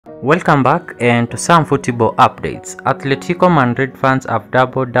Welcome back, and to some football updates. Atletico Madrid fans have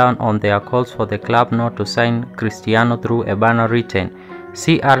doubled down on their calls for the club not to sign Cristiano through a banner written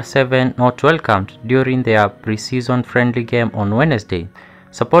 "Cr7 not welcomed" during their pre-season friendly game on Wednesday.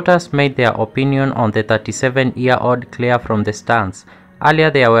 Supporters made their opinion on the 37-year-old clear from the stands.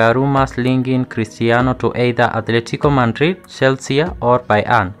 Earlier there were rumors linking Cristiano to either Atletico Madrid, Chelsea or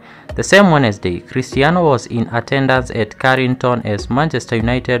Bayern. The same Wednesday, Cristiano was in attendance at Carrington as Manchester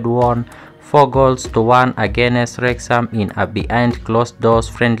United won 4-1 against Wrexham in a behind-closed-doors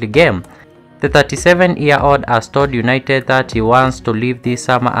friendly game. The 37-year-old has told United that he wants to leave this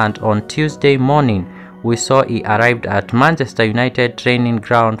summer, and on Tuesday morning, we saw he arrived at Manchester United training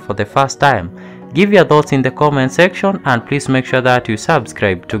ground for the first time. Give your thoughts in the comment section, and please make sure that you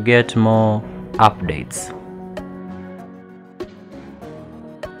subscribe to get more updates.